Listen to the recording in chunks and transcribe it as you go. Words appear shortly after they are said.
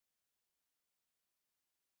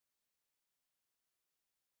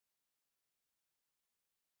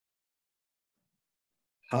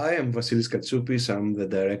Hi, I'm Vasilis Katsoupis. I'm the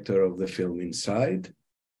director of the film Inside.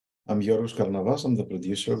 I'm Giorgos Karnavas. I'm the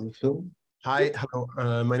producer of the film. Hi,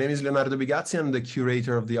 hello. My name is Leonardo Bigazzi. I'm the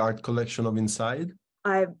curator of the art collection of Inside.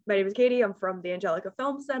 My name is Katie. I'm from the Angelica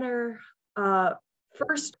Film Center.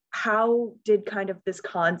 First, how did kind of this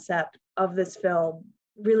concept of this film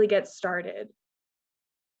really get started?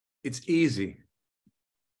 It's easy.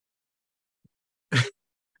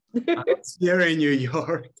 It's here in New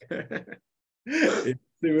York. It's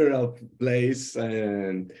several place,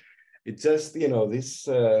 and it's just, this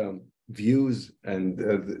views and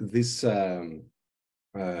this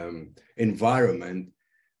environment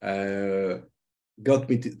got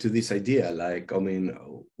me to this idea. Like, I mean,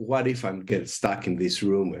 what if I'm get stuck in this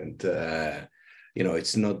room and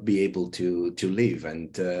it's not be able to live,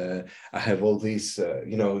 and I have all these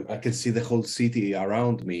I can see the whole city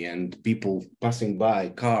around me and people passing by,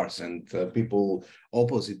 cars and people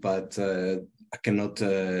opposite, but I cannot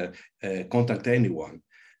contact anyone.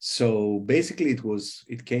 So basically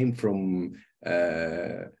it came from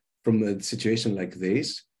a situation like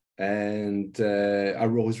this, and I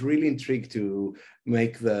was really intrigued to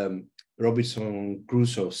make the Robinson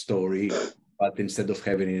Crusoe story, but instead of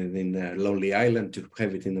having it in a lonely island, to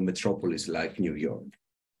have it in a metropolis like New York.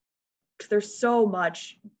 There's so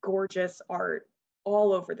much gorgeous art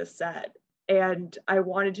all over the set, and I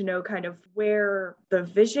wanted to know kind of where the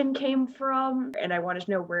vision came from, and I wanted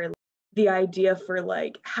to know where the idea for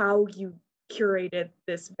like how you curated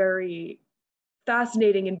this very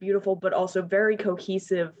fascinating and beautiful, but also very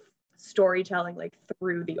cohesive storytelling, like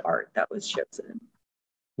through the art that was chosen.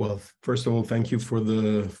 Well, first of all, thank you for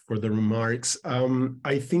the remarks.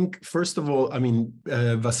 I think, first of all,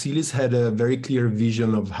 Vasilis had a very clear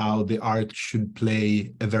vision of how the art should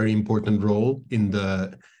play a very important role in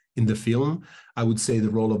the film. I would say the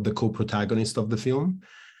role of the co-protagonist of the film.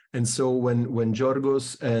 And so when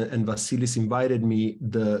Giorgos and Vasilis invited me,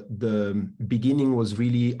 the beginning was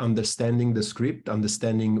really understanding the script,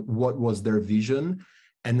 understanding what was their vision,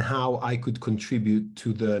 and how I could contribute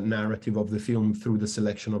to the narrative of the film through the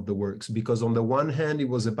selection of the works. Because on the one hand, it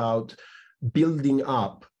was about building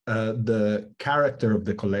up the character of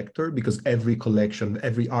the collector, because every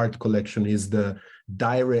art collection is the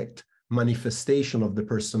direct manifestation of the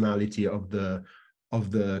personality of the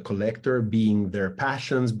collector, being their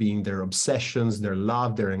passions, being their obsessions, their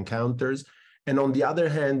love, their encounters. And on the other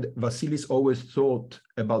hand, Vasilis always thought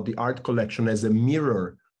about the art collection as a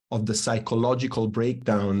mirror of the psychological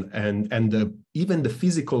breakdown and even the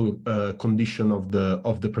physical condition of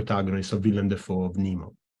the protagonist, of Willem Dafoe, of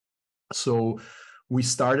Nemo. So we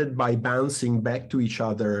started by bouncing back to each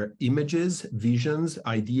other images, visions,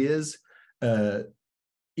 ideas,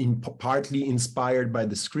 partly inspired by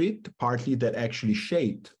the script, partly that actually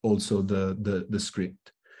shaped also the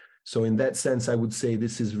script. So in that sense, I would say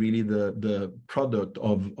this is really the product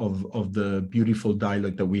of the beautiful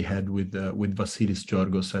dialogue that we had with Vasilis,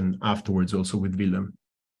 Giorgos, and afterwards also with Willem.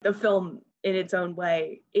 The film, in its own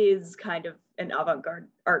way, is kind of an avant-garde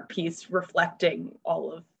art piece reflecting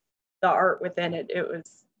all of the art within it. It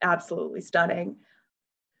was absolutely stunning.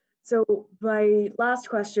 So my last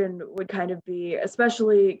question would kind of be,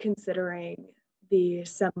 especially considering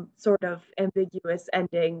some sort of ambiguous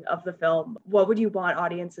ending of the film, what would you want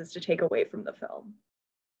audiences to take away from the film?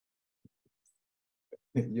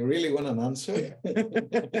 You really want an answer? I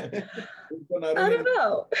don't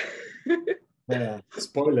know. Yeah.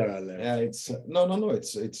 Spoiler alert. Yeah, it's not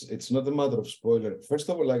a matter of spoiler. First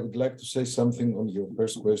of all, I would like to say something on your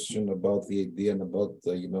first question about the idea and about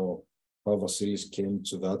how Vasilis came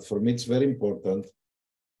to that. For me, it's very important.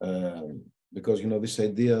 Because this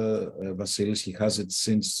idea, Vasilis, he has it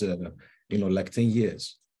since like 10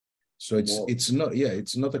 years. So it's not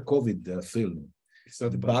a COVID film. It's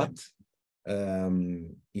not but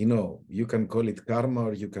you can call it karma,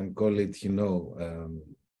 or you can call it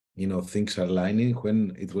things are lining.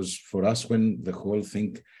 When it was for us, when the whole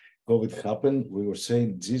thing COVID happened, we were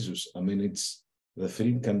saying, Jesus, the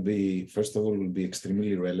film can be, first of all, will be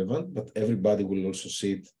extremely relevant, but everybody will also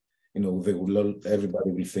see it.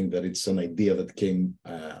 Everybody will think that it's an idea that came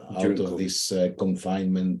out of this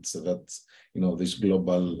confinement, that this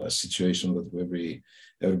global situation that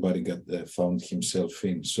everybody found himself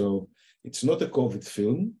in. So it's not a COVID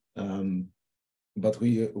film, but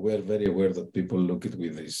we were very aware that people look at it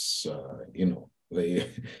with this.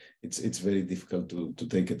 It's very difficult to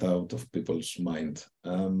take it out of people's mind.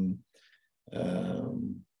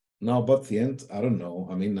 Now, about the end, I don't know.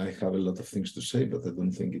 I have a lot of things to say, but I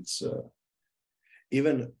don't think it's...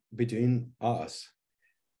 Even between us,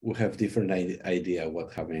 we have different idea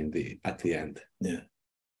what happened at the end. Yeah.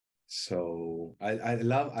 So I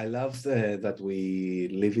love that we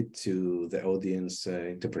leave it to the audience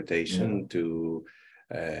interpretation to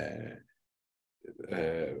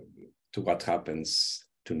what happens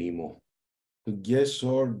to Nemo. To guess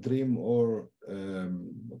or dream or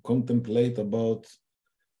contemplate about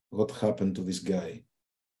what happened to this guy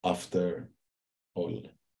after all.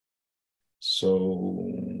 So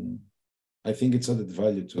I think it's added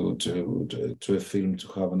value to a film to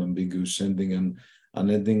have an ambiguous ending and an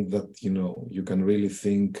ending that, you know, you can really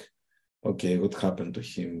think, okay, what happened to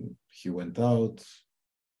him? He went out,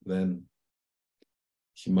 then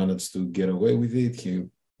he managed to get away with it.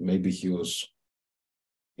 Maybe he was,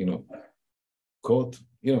 you know, caught.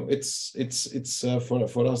 You know, it's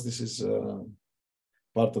for us, this is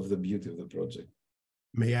part of the beauty of the project.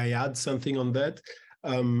 May I add something on that?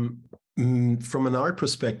 From an art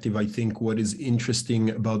perspective, I think what is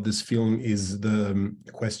interesting about this film is the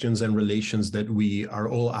questions and relations that we are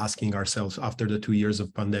all asking ourselves after the 2 years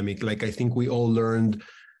of pandemic. Like, I think we all learned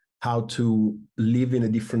how to live in a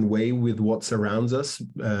different way with what surrounds us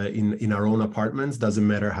in our own apartments. Doesn't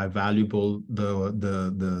matter how valuable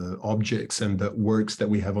the objects and the works that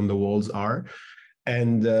we have on the walls are.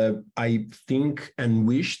 And I think and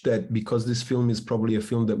wish that because this film is probably a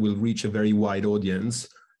film that will reach a very wide audience,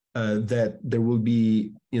 that there will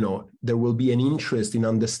be, there will be an interest in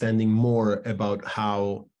understanding more about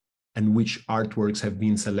how and which artworks have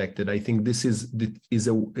been selected. I think this is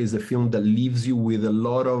a film that leaves you with a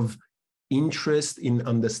lot of interest in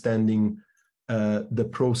understanding the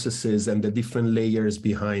processes and the different layers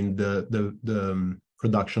behind the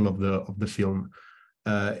production of the film.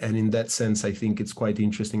 And in that sense, I think it's quite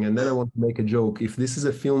interesting. And then I want to make a joke. If this is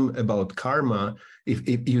a film about karma,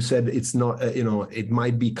 if you said it's not, it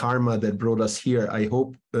might be karma that brought us here. I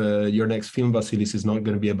hope your next film, Vasilis, is not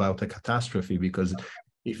going to be about a catastrophe, because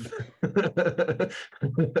if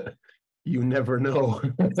you never know.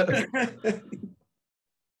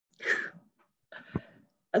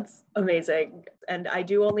 That's amazing. And I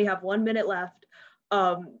do only have 1 minute left.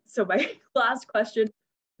 So my last question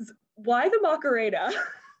is, why the Macarena?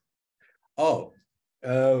 Oh,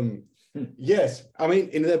 yes. I mean,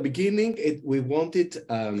 in the beginning, we wanted,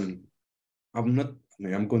 I'm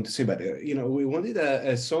going to say, but, we wanted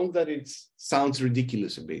a song that sounds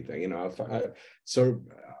ridiculous a bit,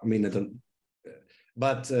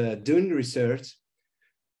 but doing research,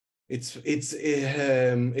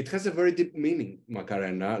 it has a very deep meaning,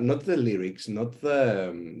 Macarena, not the lyrics, not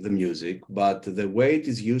the music, but the way it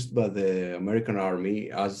is used by the American Army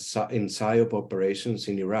as in PSYOP operations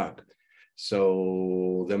in Iraq.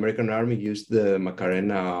 So the American Army used the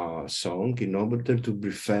Macarena song in order to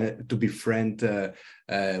befriend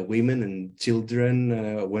women and children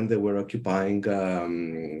when they were occupying,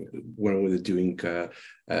 when we were doing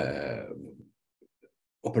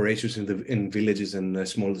operations in villages and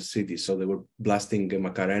small cities. So they were blasting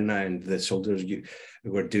Macarena, and the soldiers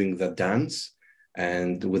were doing the dance,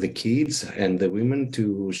 and with the kids and the women,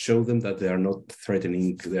 to show them that they are not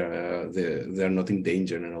threatening, they're not in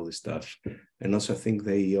danger and all this stuff. And also, I think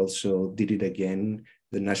they also did it again,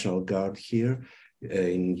 the National Guard here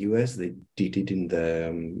in US, they did it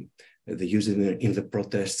they used it in the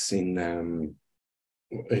protests when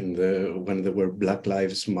there were Black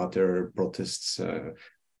Lives Matter protests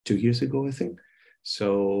 2 years ago, I think.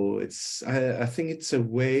 So I think it's a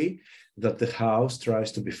way that the house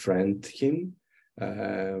tries to befriend him.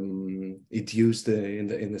 It used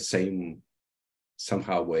in the same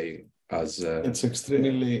somehow way as it's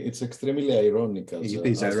extremely ironic as a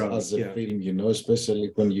film,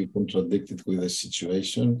 especially when you contradict it with a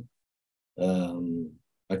situation.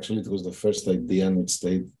 Actually, it was the first idea, and it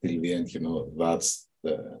stayed till the end. That's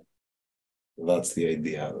the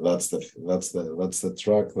idea. That's the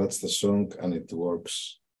track. That's the song, and it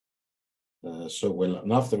works so well.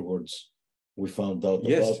 And afterwards, we found out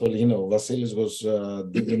about all. Vasilis was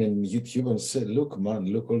digging in YouTube and said, "Look, man,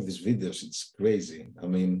 look all these videos. It's crazy. I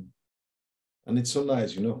mean, and it's so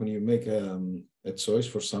nice, when you make a choice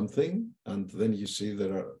for something, and then you see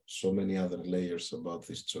there are so many other layers about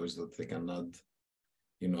this choice that they can add,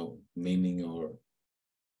 meaning or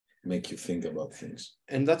make you think about things."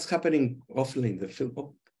 And that's happening often in the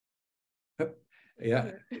film.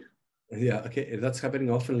 Okay, that's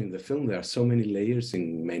happening often in the film. There are so many layers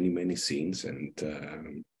in many scenes and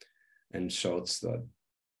shots that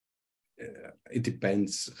it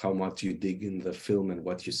depends how much you dig in the film and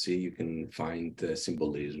what you see. You can find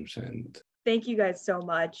symbolisms. And thank you guys so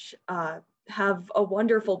much. Have a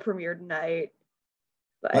wonderful premiere tonight.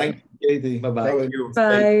 Bye. Thank you, Katie. Bye-bye. Thank you.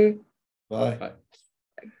 Bye. Bye. Bye.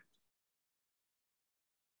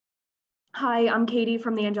 Hi, I'm Katie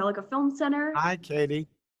from the Angelica Film Center. Hi, Katie.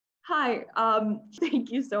 Hi,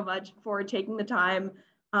 thank you so much for taking the time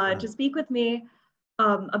to speak with me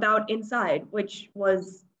about Inside, which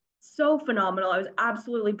was so phenomenal. I was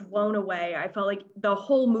absolutely blown away. I felt like the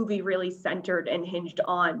whole movie really centered and hinged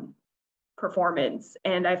on performance,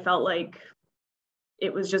 and I felt like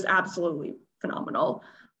it was just absolutely phenomenal.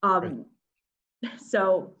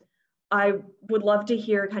 So I would love to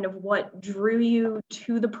hear kind of what drew you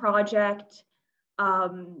to the project,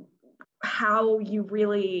 how you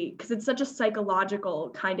really, because it's such a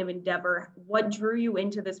psychological kind of endeavor, what drew you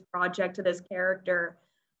into this project, to this character,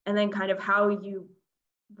 and then kind of how you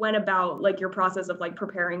went about like your process of like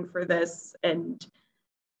preparing for this and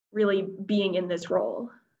really being in this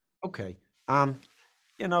role. Okay.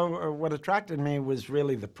 You know, what attracted me was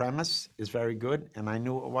really the premise is very good, and I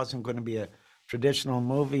knew it wasn't going to be a traditional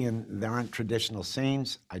movie, and there aren't traditional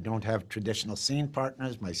scenes. I don't have traditional scene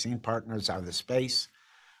partners. My scene partners are the space,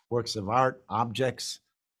 works of art, objects.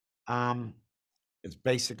 It's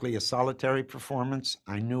basically a solitary performance.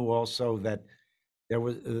 I knew also that there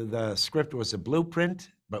was the script was a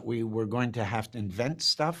blueprint, but we were going to have to invent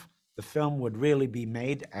stuff. The film would really be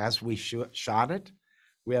made as we shot it.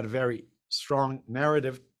 We had a very strong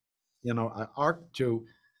narrative, you know, arc to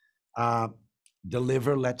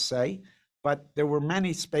deliver, let's say, but there were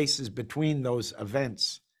many spaces between those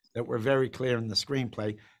events that were very clear in the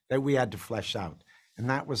screenplay that we had to flesh out. And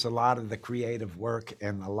that was a lot of the creative work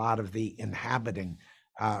and a lot of the inhabiting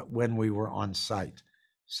when we were on site.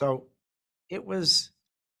 So it was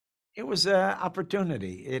an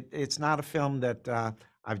opportunity. It's not a film that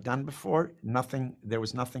I've done before. There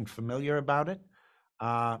was nothing familiar about it.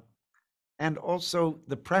 And also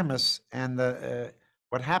the premise and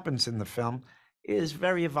what happens in the film is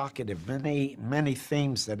very evocative. Many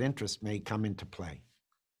themes that interest me come into play.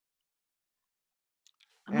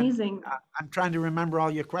 Amazing. And I'm trying to remember all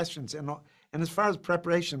your questions. And as far as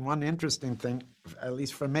preparation, one interesting thing, at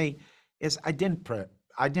least for me, is I didn't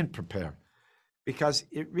prepare, because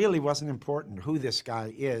it really wasn't important who this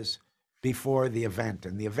guy is before the event.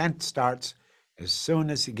 And the event starts as soon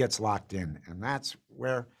as he gets locked in. And that's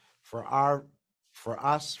where, for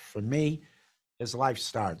us, for me, his life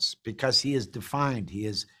starts, because he is defined. He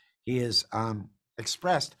is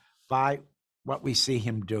expressed by what we see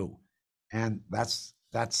him do. And that's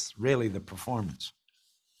really the performance.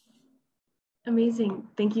 Amazing.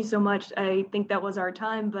 Thank you so much. I think that was our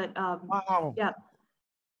time, but Wow. yeah.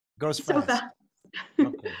 Goes fast. So fast.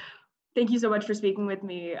 Okay. Thank you so much for speaking with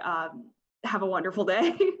me. Have a wonderful day.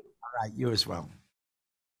 All right, you as well.